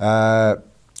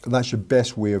 That's your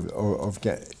best way of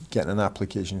getting an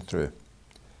application through.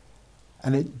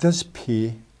 And it does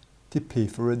pay to pay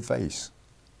for advice.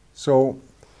 So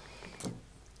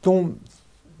don't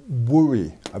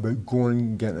worry about going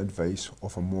and getting advice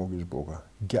off a mortgage broker.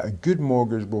 Get a good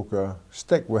mortgage broker,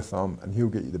 stick with them, and he'll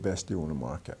get you the best deal on the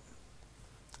market.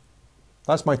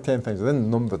 That's my 10 things. I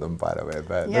didn't number them, by the way,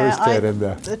 but yeah, there is 10 in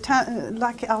there.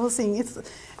 Like I was saying, it's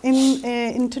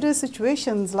in today's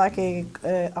situations. Like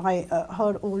I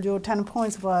heard all your 10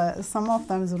 points, but some of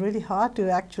them is really hard to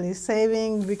actually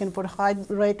saving. We can put high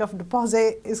rate of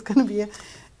deposit. It's going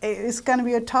to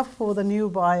be a tough for the new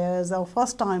buyers or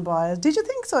first-time buyers. Did you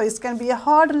think so? It's going to be a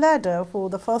hard ladder for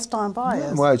the first-time buyers.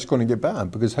 Yeah, well, it's going to get better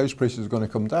because house prices are going to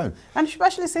come down. And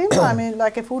especially same time, I mean,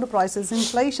 like food prices,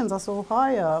 inflations are so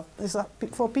higher. It's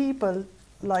for people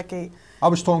like a. I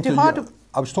was talking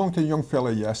to a young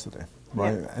fella yesterday,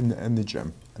 right, yeah, in the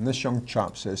gym, and this young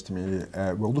chap says to me,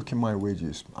 "Well, look at my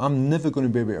wages. I'm never going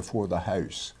to be able to afford a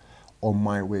house on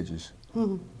my wages."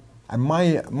 Mm-hmm. And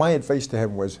my advice to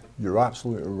him was, you're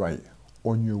absolutely right,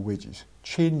 on your wages.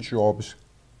 Change jobs,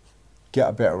 get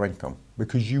a better income,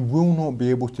 because you will not be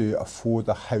able to afford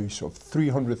a house of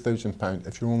 £300,000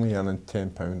 if you're only earning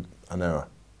 £10 an hour.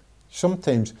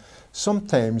 Sometimes,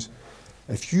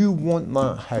 if you want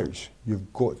that house,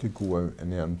 you've got to go out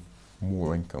and earn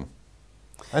more income.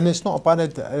 And it's not a bad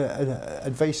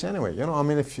advice anyway, you know, I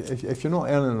mean, if you're not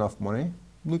earning enough money,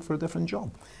 look for a different job.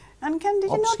 And Ken,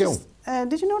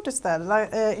 did you notice that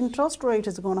like interest rate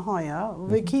is going higher?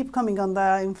 Mm-hmm. We keep coming on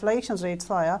the inflation rates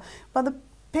higher, but the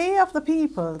pay of the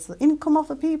peoples, the income of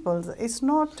the peoples, is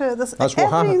not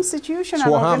every institution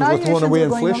and organisation is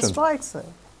going on strikes.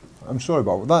 I'm sorry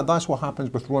about that. That's what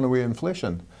happens with runaway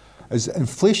inflation. As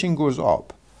inflation goes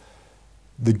up,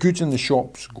 the goods in the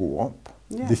shops go up,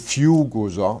 yes, the fuel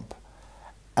goes up,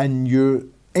 and your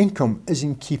income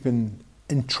isn't keeping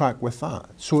in track with that.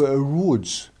 So it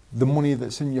erodes the money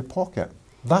that's in your pocket.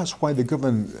 That's why the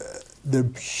government, their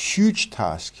huge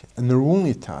task and their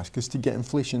only task is to get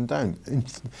inflation down.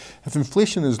 If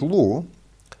inflation is low,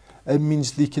 it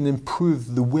means they can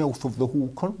improve the wealth of the whole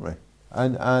country.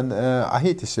 And I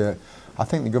hate to say it, I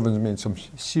think the government's made some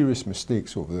serious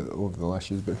mistakes over the last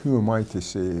years, but who am I to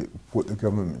say what the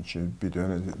government should be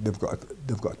doing? They've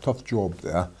got a tough job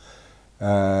there.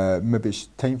 Maybe it's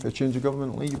time for a change of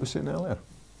government, like you were saying earlier.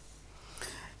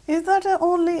 Is that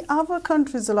only our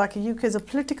countries like UK's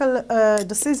political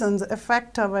decisions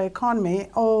affect our economy,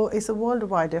 or is it a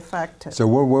worldwide effect? It's a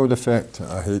worldwide effect,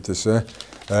 I hate to say.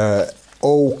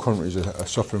 All countries are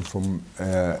suffering from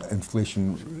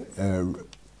inflation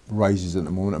rises at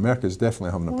the moment. America is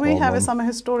definitely having a problem. We have some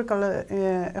historical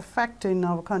effect in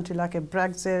our country, like a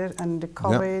Brexit and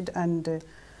COVID, yeah, and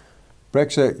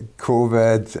Brexit,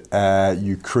 COVID,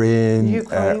 Ukraine,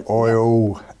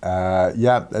 oil,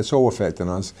 yeah, it's all affecting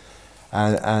us.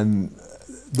 And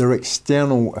there are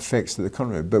external effects to the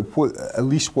country, but at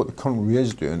least what the country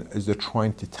is doing is they're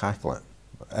trying to tackle it.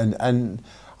 And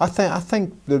I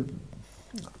think that,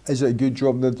 is it a good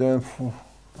job they're doing?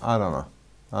 I don't know.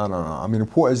 I mean,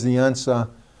 what is the answer?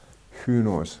 Who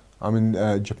knows? I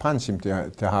mean, Japan seem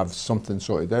to have something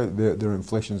sorted out. Their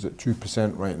inflation's at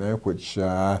 2% right now, which...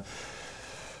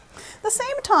 At the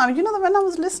same time, you know, when I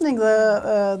was listening,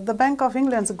 the Bank of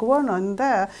England's governor in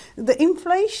there, the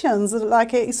inflation's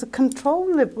like it's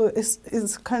controllable,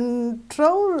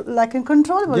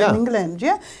 controllable in England,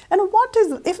 yeah. And what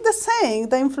is, if they're saying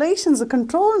the inflation's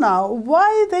controlled now,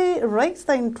 why they raise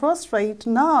the interest rate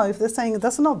now? If they're saying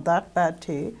that's not that bad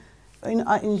too, in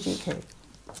GK.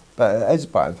 But it is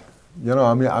bad, you know.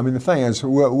 I mean, the thing is,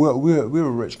 we're a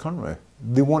rich country.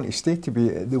 They want to stay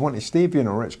being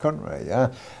a rich country.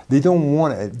 Yeah, they don't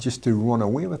want it just to run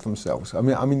away with themselves. I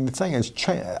mean, the thing is,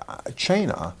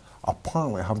 China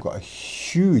apparently have got a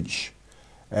huge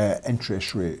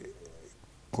interest rate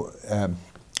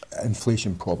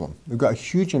inflation problem. They've got a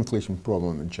huge inflation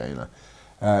problem in China.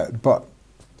 But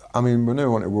I mean, we're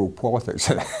now on to world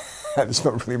politics. It's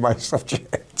not really my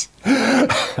subject.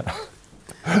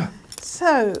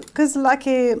 So, because like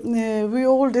we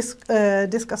all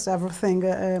discussed everything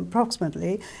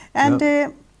approximately, and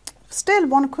still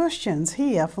one questions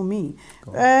here for me.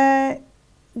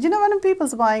 You know, when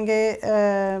people's buying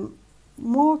a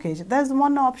mortgage, there's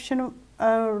one option,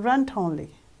 rent only.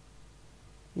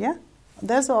 Yeah,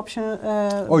 there's the option.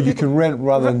 Oh, you can rent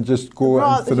rather than just go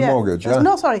in for the mortgage. Yeah.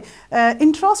 No, sorry,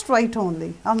 interest rate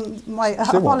only. My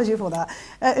apology for that.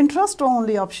 Interest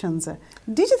only options.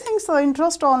 Did you think so?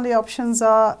 Interest only options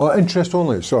are... Oh, interest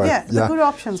only, sorry. Yeah, the good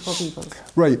options for people.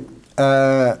 Right.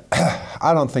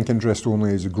 I don't think interest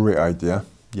only is a great idea.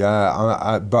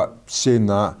 Yeah, but saying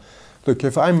that, look,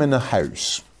 if I'm in a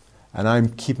house and I'm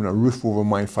keeping a roof over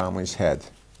my family's head,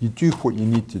 you do what you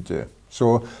need to do.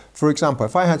 So, for example,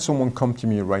 if I had someone come to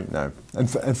me right now,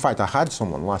 in fact, I had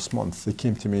someone last month. They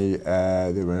came to me.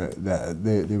 They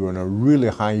were on a really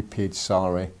high-paid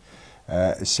salary,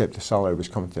 except the salary was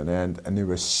coming to an end, and they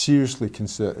were seriously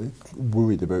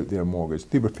worried about their mortgage.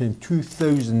 They were paying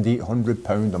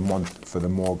 £2,800 a month for the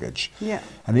mortgage,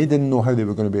 and they didn't know how they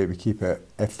were going to be able to keep it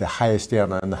if the highest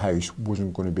earner in the house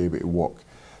wasn't going to be able to work.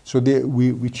 So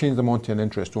we changed them onto an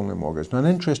interest-only mortgage. Now, an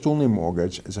interest-only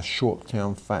mortgage is a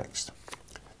short-term fixed.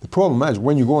 The problem is,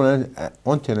 when you go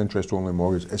onto an interest-only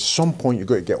mortgage, at some point you've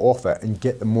got to get off it and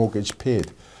get the mortgage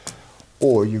paid.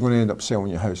 Or you're going to end up selling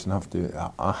your house and having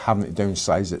to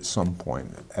downsize at some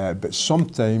point. But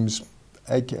sometimes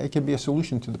it can be a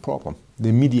solution to the problem, the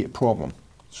immediate problem.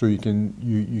 So you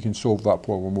can solve that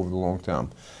problem over the long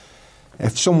term.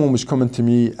 If someone was coming to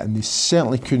me and they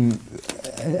certainly couldn't,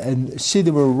 and say they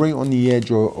were right on the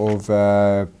edge of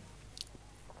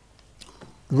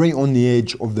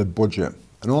the budget,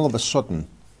 and all of a sudden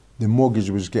the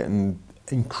mortgage was getting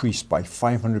increased by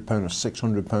 £500 or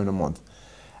 £600 a month,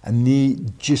 and they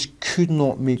just could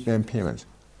not make them payments,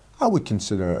 I would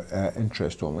consider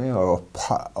interest only, or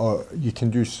you can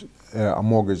do a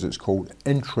mortgage that's called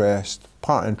interest,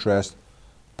 part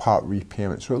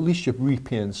repayment. So at least you're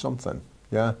repaying something,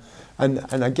 yeah. And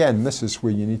again, this is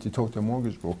where you need to talk to a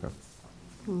mortgage broker.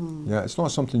 Yeah, it's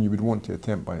not something you would want to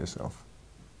attempt by yourself.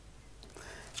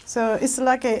 So it's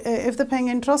like if they're paying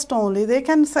interest only, they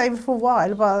can save for a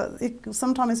while, but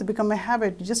sometimes it becomes a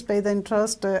habit. You just pay the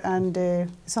interest, and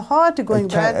it's hard to going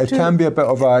back. It can be a bit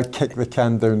of a kick the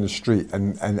can down the street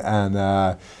and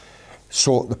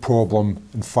sort the problem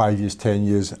in 5 years, 10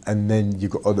 years, and then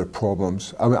you've got other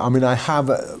problems. I mean, I have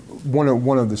one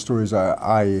of the stories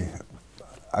I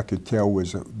could tell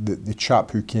was the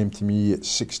chap who came to me at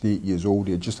 68 years old.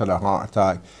 He had just had a heart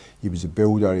attack. He was a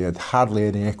builder. He had hardly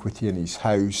any equity in his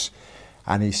house,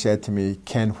 and he said to me,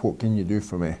 "Ken, what can you do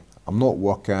for me? I'm not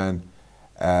working.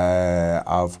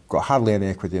 I've got hardly any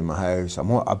equity in my house.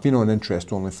 I've been on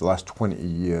interest only for the last 20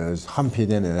 years. Haven't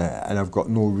paid any of it, and I've got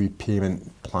no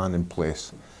repayment plan in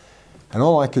place." And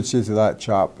all I could say to that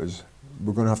chap is,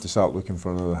 "We're going to have to start looking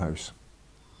for another house."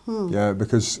 Yeah,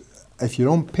 because if you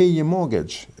don't pay your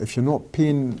mortgage, if you're not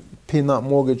paying that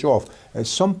mortgage off, at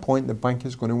some point the bank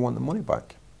is going to want the money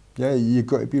back. Yeah, you've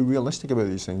got to be realistic about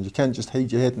these things. You can't just hide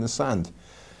your head in the sand.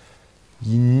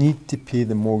 You need to pay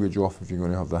the mortgage off if you're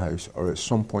going to have the house, or at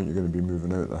some point you're going to be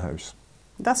moving out of the house.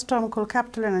 That's a term called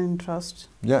capital and interest.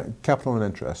 Yeah, capital and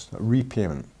interest,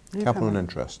 repayment. Capital and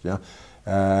interest, yeah.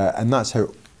 And that's how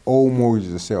all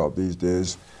mortgages are set up these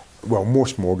days. Well,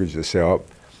 most mortgages are set up.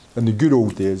 in the good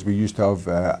old days, we used to have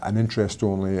an interest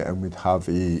only, and we'd have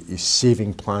a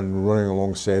saving plan running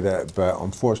alongside it. But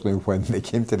unfortunately, when they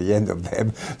came to the end of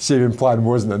them, saving plan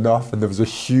wasn't enough, and there was a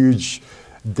huge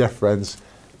difference.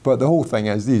 But the whole thing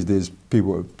is, these days,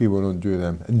 people don't do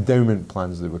them. Endowment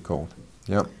plans, they were called.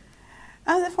 Yep.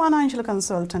 As a financial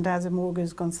consultant, as a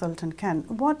mortgage consultant, Ken,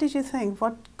 what did you think?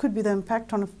 What could be the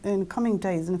impact in coming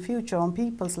days, in the future, on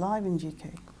people's lives in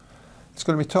GK? It's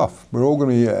going to be tough. We're all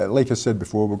going to be, like I said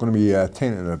before, we're going to be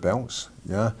tightening our belts.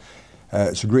 Yeah,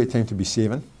 it's a great time to be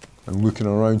saving and looking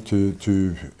around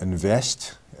to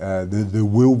invest. There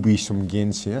will be some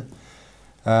gains here,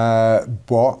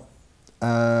 but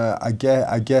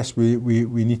I guess we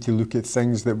need to look at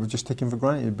things that we've just taken for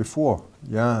granted before.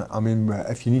 Yeah, I mean,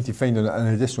 if you need to find an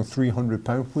additional £300,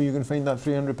 where are you going to find that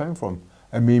 £300 from?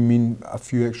 It may mean a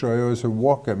few extra hours of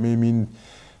work. It may mean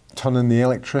turning the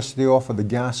electricity off or the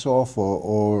gas off,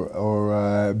 or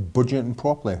budgeting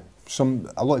properly.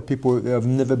 A lot of people out there have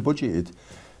never budgeted.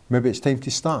 Maybe it's time to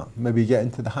start. Maybe get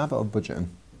into the habit of budgeting.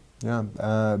 Yeah,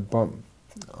 but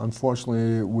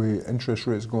unfortunately, with interest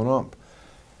rates going up,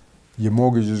 your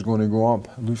mortgage is going to go up.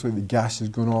 It looks like the gas is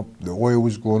going up, the oil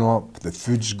is going up, the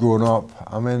food's going up.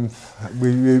 I mean,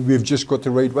 we've just got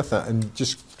to ride with it, and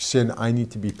just saying I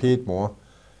need to be paid more.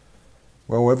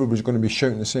 Well, everybody's going to be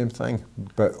shouting the same thing,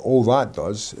 but all that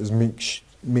does is makes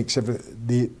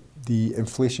the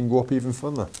inflation go up even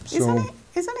further. So,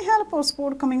 is any help or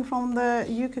support coming from the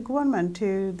UK government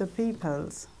to the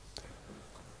peoples?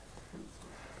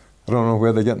 I don't know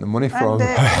where they're getting the money from.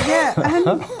 Yeah,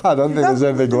 and I don't think there's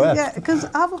anything left. Yeah, because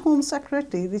our Home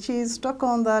Secretary, she's stuck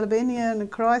on the Albanian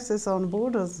crisis on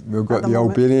borders. We've got the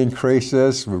Albanian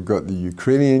crisis, we've got the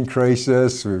Ukrainian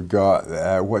crisis, we've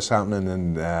got what's happening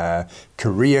in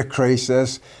Korea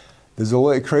crisis. There's a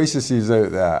lot of crises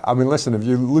out there. I mean, listen, if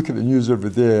you look at the news every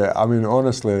day, I mean,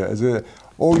 honestly,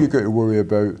 all you've got to worry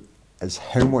about is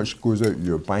how much goes out of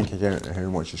your bank account and how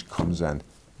much just comes in.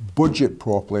 Budget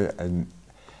properly, and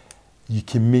you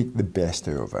can make the best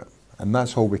out of it, and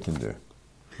that's all we can do.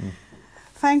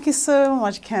 Thank you so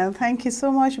much, Ken. Thank you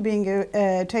so much for being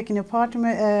taking a part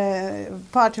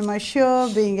in my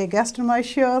show, being a guest on my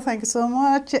show. Thank you so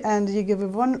much, and you give a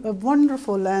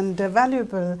wonderful and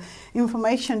valuable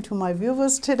information to my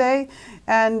viewers today.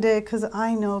 And because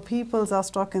I know people are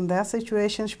stuck in their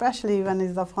situation, especially when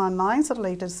it's the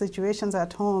finance-related situations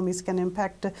at home, it can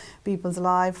impact people's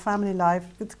life, family life.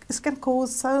 It can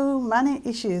cause so many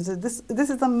issues. This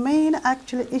is the main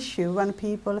actual issue when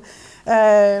people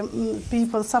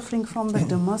suffering from the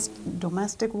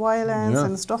domestic violence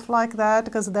and stuff like that,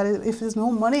 because if there's no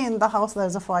money in the house,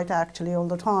 there's a fight actually all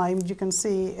the time. You can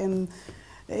see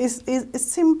it's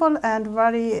simple and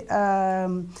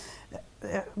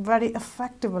very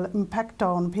effective impact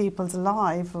on people's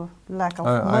life, lack of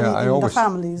money in the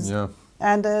families. Yeah.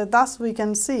 And thus we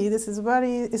can see this is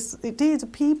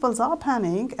peoples are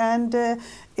panicking, and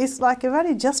it's like a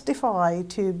very justified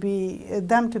to be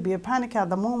them to be a panic at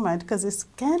the moment, because it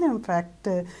can impact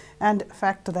and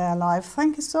affect their life.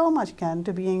 Thank you so much, Ken,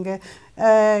 to being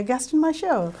a guest in my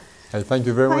show. Hey, thank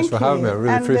you very much for having me. I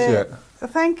really appreciate it.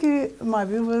 Thank you, my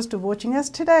viewers, to watching us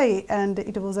today. And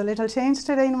it was a little change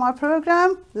today in my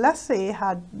program. Let's see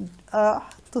how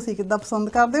ਤੁਸੀਂ ਕਿੱਦਾਂ ਪਸੰਦ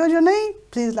ਕਰਦੇ ਹੋ ਜਾਂ ਨਹੀਂ.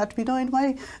 Please let me know in my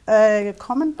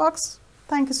comment box.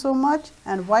 Thank you so much,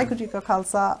 and Waheguru ji ਕਾ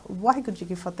ਖਾਲਸਾ, ਵਾਹਿਗੁਰੂ ਜੀ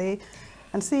ਕੀ ਫਤਿਹ,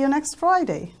 and see you next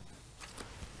Friday.